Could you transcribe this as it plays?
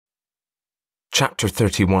Chapter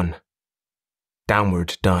 31.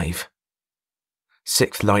 Downward Dive.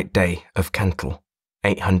 6th light day of Kental,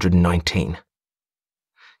 819.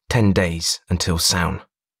 10 days until Sown.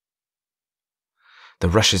 The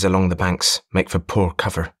rushes along the banks make for poor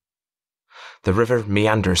cover. The river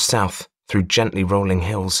meanders south through gently rolling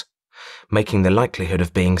hills, making the likelihood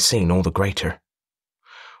of being seen all the greater.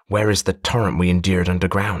 Where is the torrent we endured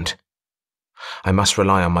underground? I must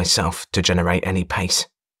rely on myself to generate any pace.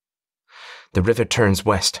 The river turns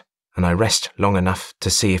west, and I rest long enough to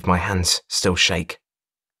see if my hands still shake.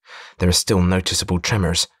 There are still noticeable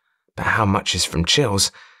tremors, but how much is from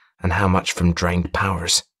chills, and how much from drained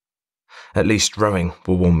powers? At least rowing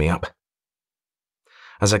will warm me up.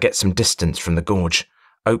 As I get some distance from the gorge,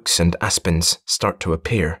 oaks and aspens start to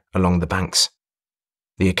appear along the banks.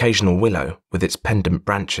 The occasional willow, with its pendant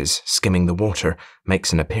branches skimming the water,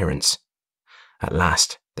 makes an appearance. At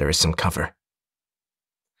last, there is some cover.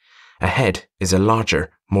 Ahead is a larger,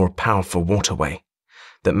 more powerful waterway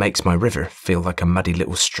that makes my river feel like a muddy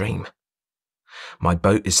little stream. My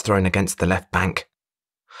boat is thrown against the left bank.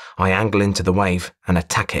 I angle into the wave and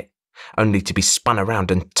attack it, only to be spun around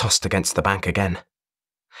and tossed against the bank again.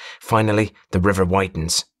 Finally, the river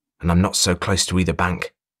widens, and I'm not so close to either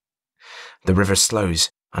bank. The river slows,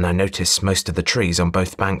 and I notice most of the trees on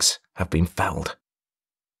both banks have been felled.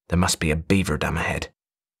 There must be a beaver dam ahead.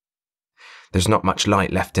 There's not much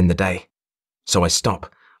light left in the day, so I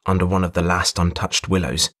stop under one of the last untouched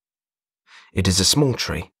willows. It is a small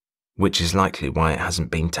tree, which is likely why it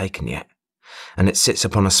hasn't been taken yet, and it sits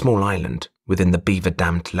upon a small island within the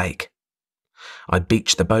beaver-dammed lake. I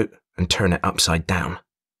beach the boat and turn it upside down.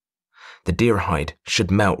 The deer hide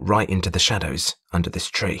should melt right into the shadows under this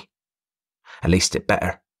tree. At least it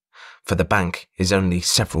better, for the bank is only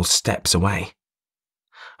several steps away.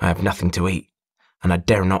 I have nothing to eat, and I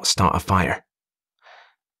dare not start a fire.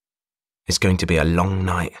 It's going to be a long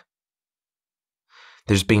night.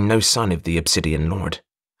 There's been no sign of the Obsidian Lord,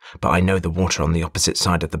 but I know the water on the opposite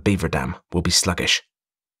side of the beaver dam will be sluggish.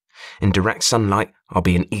 In direct sunlight, I'll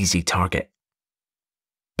be an easy target.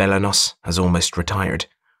 Belanos has almost retired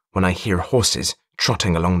when I hear horses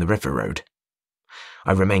trotting along the river road.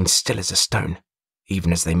 I remain still as a stone,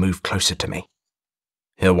 even as they move closer to me.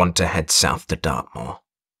 He'll want to head south to Dartmoor,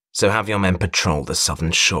 so have your men patrol the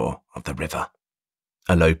southern shore of the river,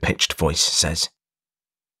 a low-pitched voice says.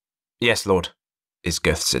 Yes, Lord, is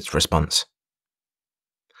Gurthsit's response.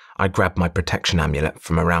 I grab my protection amulet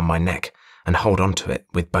from around my neck and hold onto it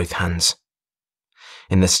with both hands.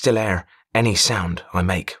 In the still air, any sound I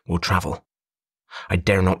make will travel. I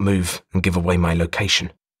dare not move and give away my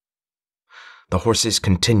location. The horses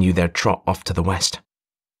continue their trot off to the west.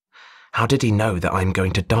 How did he know that I am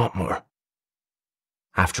going to Dartmoor?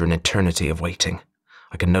 After an eternity of waiting,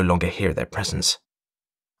 I can no longer hear their presence.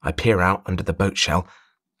 I peer out under the boat shell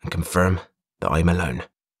and confirm that I am alone.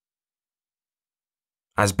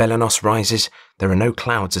 As Belanos rises, there are no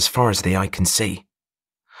clouds as far as the eye can see.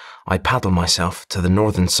 I paddle myself to the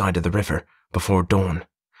northern side of the river before dawn,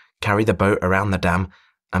 carry the boat around the dam,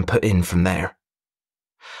 and put in from there.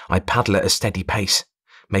 I paddle at a steady pace,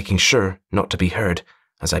 making sure not to be heard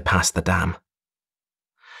as I pass the dam.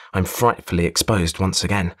 I'm frightfully exposed once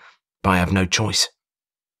again, but I have no choice.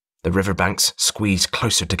 The riverbanks squeeze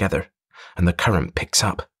closer together, and the current picks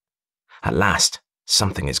up. At last,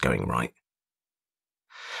 something is going right.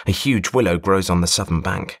 A huge willow grows on the southern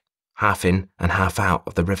bank, half in and half out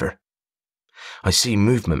of the river. I see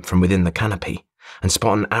movement from within the canopy, and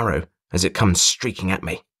spot an arrow as it comes streaking at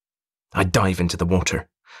me. I dive into the water,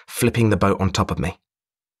 flipping the boat on top of me.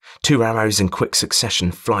 2 arrows in quick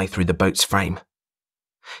succession fly through the boat's frame.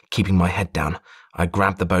 Keeping my head down, I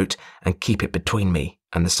grab the boat and keep it between me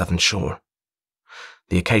and the southern shore.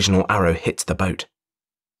 The occasional arrow hits the boat.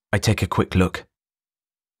 I take a quick look.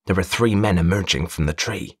 There are 3 men emerging from the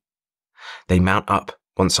tree. They mount up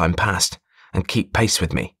once I'm past and keep pace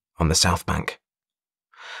with me on the south bank.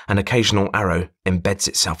 An occasional arrow embeds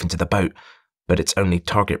itself into the boat, but it's only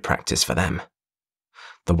target practice for them.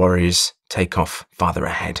 The warriors take off farther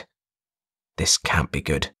ahead. This can't be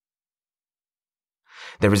good.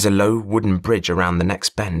 There is a low wooden bridge around the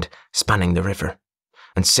next bend, spanning the river,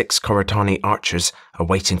 and 6 Koratani archers are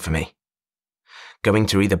waiting for me. Going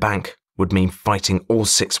to either bank would mean fighting all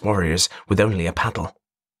 6 warriors with only a paddle.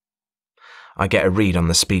 I get a read on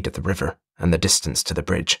the speed of the river and the distance to the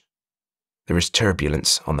bridge. There is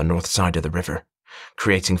turbulence on the north side of the river,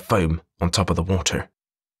 creating foam on top of the water,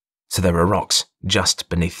 so there are rocks just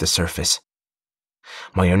beneath the surface.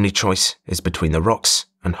 My only choice is between the rocks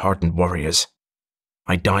and hardened warriors.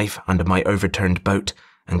 I dive under my overturned boat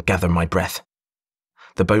and gather my breath.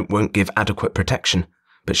 The boat won't give adequate protection,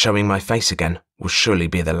 but showing my face again will surely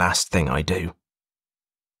be the last thing I do.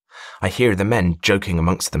 I hear the men joking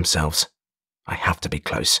amongst themselves. I have to be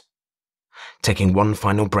close. Taking one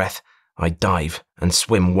final breath, I dive and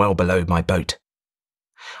swim well below my boat.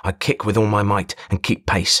 I kick with all my might and keep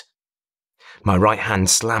pace. My right hand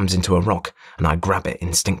slams into a rock and I grab it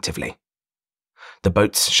instinctively. The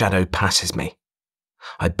boat's shadow passes me.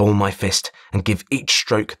 I ball my fist and give each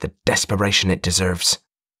stroke the desperation it deserves.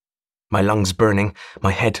 My lungs burning,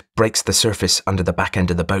 my head breaks the surface under the back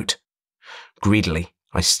end of the boat. Greedily,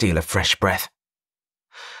 I steal a fresh breath.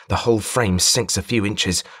 The whole frame sinks a few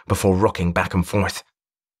inches before rocking back and forth.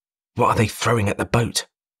 What are they throwing at the boat?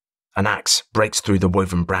 An axe breaks through the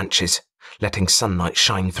woven branches, letting sunlight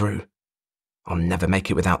shine through. I'll never make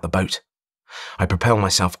it without the boat. I propel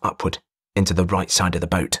myself upward into the right side of the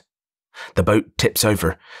boat. The boat tips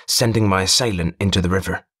over, sending my assailant into the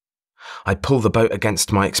river. I pull the boat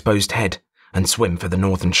against my exposed head and swim for the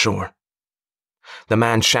northern shore. The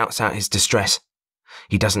man shouts out his distress.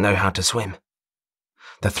 He doesn't know how to swim.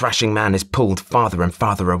 The thrashing man is pulled farther and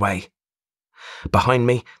farther away. Behind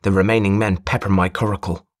me, the remaining men pepper my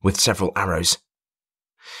coracle with several arrows.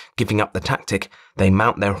 Giving up the tactic, they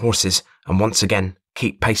mount their horses and once again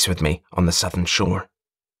keep pace with me on the southern shore.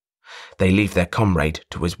 They leave their comrade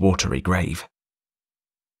to his watery grave.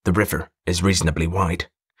 The river is reasonably wide,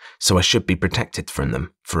 so I should be protected from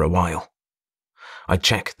them for a while. I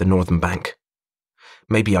check the northern bank.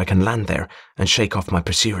 Maybe I can land there and shake off my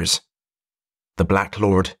pursuers. The Black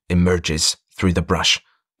Lord emerges through the brush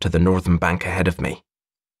to the northern bank ahead of me.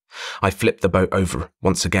 I flip the boat over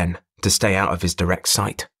once again to stay out of his direct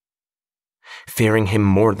sight. Fearing him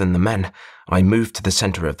more than the men, I move to the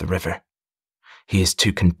centre of the river. He is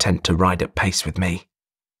too content to ride at pace with me.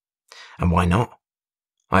 And why not?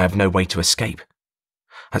 I have no way to escape.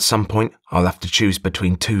 At some point, I'll have to choose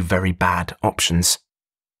between two very bad options.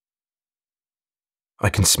 I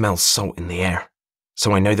can smell salt in the air,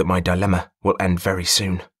 so I know that my dilemma will end very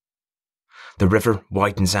soon. The river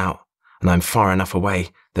widens out, and I'm far enough away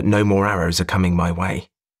that no more arrows are coming my way.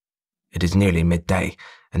 It is nearly midday,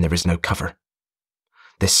 and there is no cover.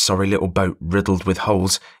 This sorry little boat riddled with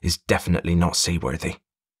holes is definitely not seaworthy.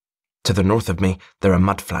 To the north of me, there are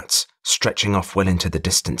mudflats stretching off well into the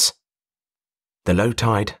distance. The low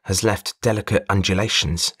tide has left delicate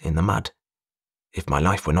undulations in the mud. If my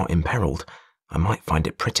life were not imperiled, I might find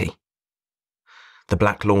it pretty. The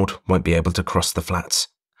Black Lord won't be able to cross the flats,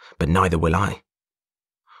 but neither will I.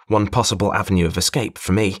 One possible avenue of escape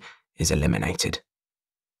for me is eliminated.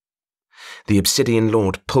 The Obsidian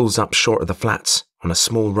Lord pulls up short of the flats on a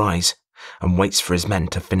small rise and waits for his men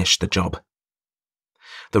to finish the job.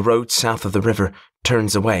 The road south of the river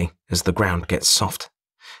turns away as the ground gets soft,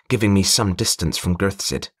 giving me some distance from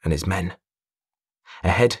Girthsid and his men.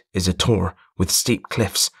 Ahead is a tor with steep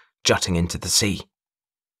cliffs jutting into the sea.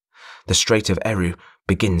 The Strait of Eru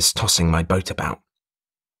begins tossing my boat about.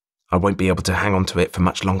 I won't be able to hang on to it for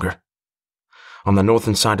much longer. On the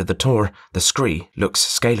northern side of the tor, the scree looks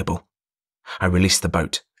scalable. I release the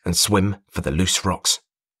boat and swim for the loose rocks.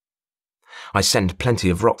 I send plenty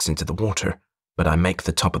of rocks into the water, but I make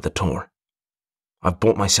the top of the tor. I've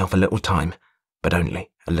bought myself a little time, but only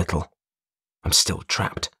a little. I'm still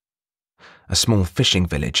trapped. A small fishing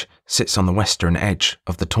village sits on the western edge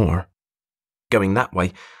of the tor. Going that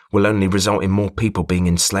way will only result in more people being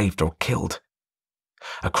enslaved or killed.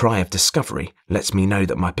 A cry of discovery lets me know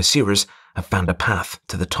that my pursuers have found a path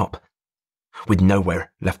to the top. With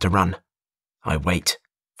nowhere left to run, I wait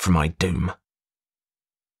for my doom.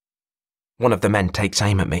 One of the men takes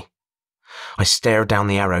aim at me. I stare down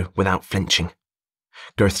the arrow without flinching.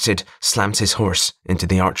 Girthsid slams his horse into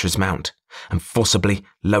the archer's mount and forcibly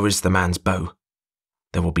lowers the man's bow.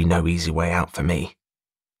 There will be no easy way out for me.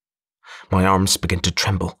 My arms begin to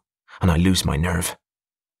tremble and I lose my nerve.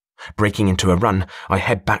 Breaking into a run, I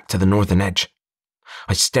head back to the northern edge.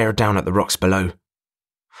 I stare down at the rocks below.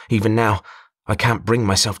 Even now, I can't bring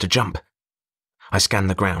myself to jump. I scan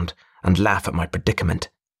the ground and laugh at my predicament.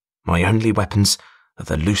 My only weapons are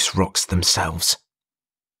the loose rocks themselves.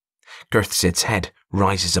 Girthsid's head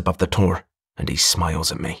rises above the tor, and he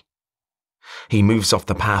smiles at me. He moves off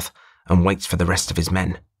the path and waits for the rest of his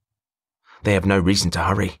men. They have no reason to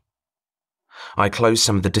hurry. I close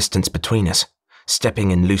some of the distance between us,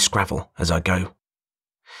 stepping in loose gravel as I go.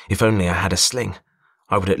 If only I had a sling,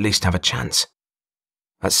 I would at least have a chance.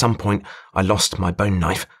 At some point, I lost my bone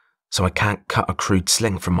knife, so I can't cut a crude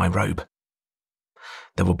sling from my robe.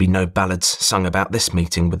 There will be no ballads sung about this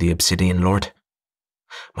meeting with the Obsidian Lord.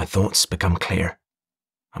 My thoughts become clear.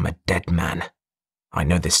 I'm a dead man. I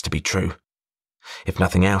know this to be true. If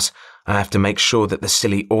nothing else, I have to make sure that the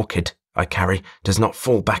silly orchid I carry does not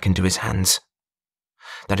fall back into his hands.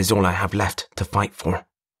 That is all I have left to fight for.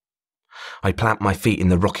 I plant my feet in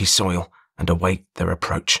the rocky soil and await their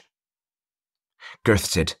approach.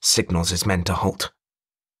 Girthsid signals his men to halt.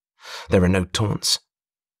 There are no taunts.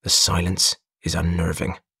 The silence is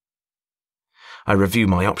unnerving. I review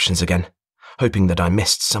my options again, hoping that I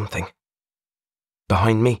missed something.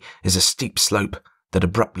 Behind me is a steep slope that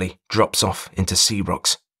abruptly drops off into sea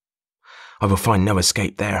rocks. I will find no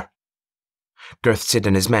escape there. Girthsid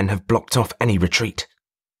and his men have blocked off any retreat.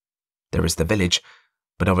 There is the village,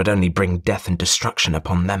 but I would only bring death and destruction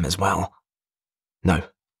upon them as well. No,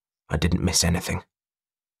 I didn't miss anything.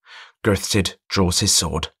 Girthsid draws his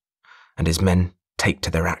sword, and his men take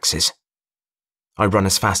to their axes. I run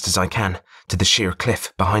as fast as I can to the sheer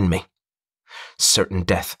cliff behind me. Certain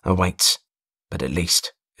death awaits, but at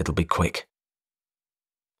least it'll be quick.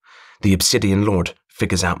 The Obsidian Lord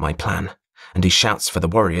figures out my plan, and he shouts for the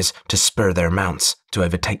warriors to spur their mounts to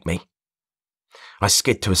overtake me. I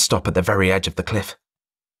skid to a stop at the very edge of the cliff.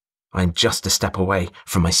 I am just a step away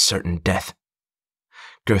from my certain death.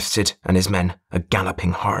 Girthsid and his men are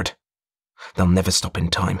galloping hard. They'll never stop in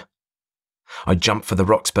time. I jump for the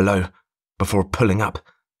rocks below before pulling up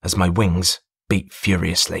as my wings beat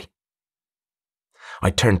furiously. I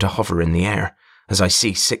turn to hover in the air as I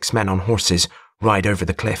see 6 men on horses ride over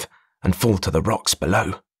the cliff and fall to the rocks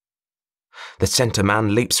below. The centre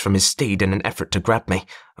man leaps from his steed in an effort to grab me.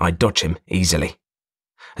 I dodge him easily.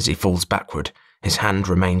 As he falls backward, his hand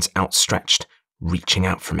remains outstretched, reaching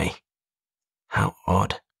out for me. How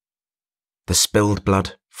odd. The spilled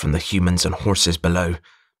blood from the humans and horses below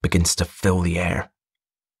begins to fill the air.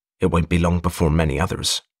 It won't be long before many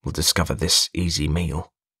others will discover this easy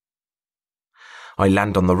meal. I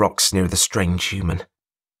land on the rocks near the strange human.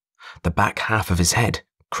 The back half of his head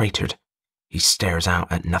cratered. He stares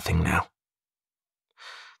out at nothing now.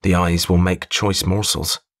 The eyes will make choice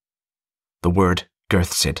morsels. The word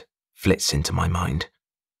Girthsid flits into my mind.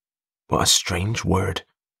 What a strange word.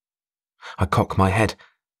 I cock my head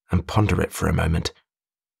and ponder it for a moment.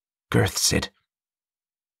 Girthsid.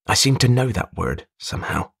 I seem to know that word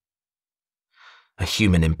somehow. A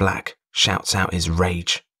human in black shouts out his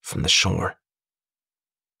rage from the shore.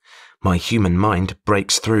 My human mind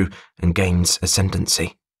breaks through and gains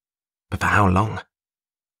ascendancy. But for how long?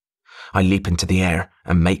 I leap into the air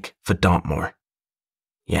and make for Dartmoor.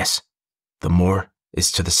 Yes, the moor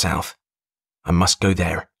is to the south. I must go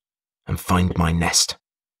there and find my nest.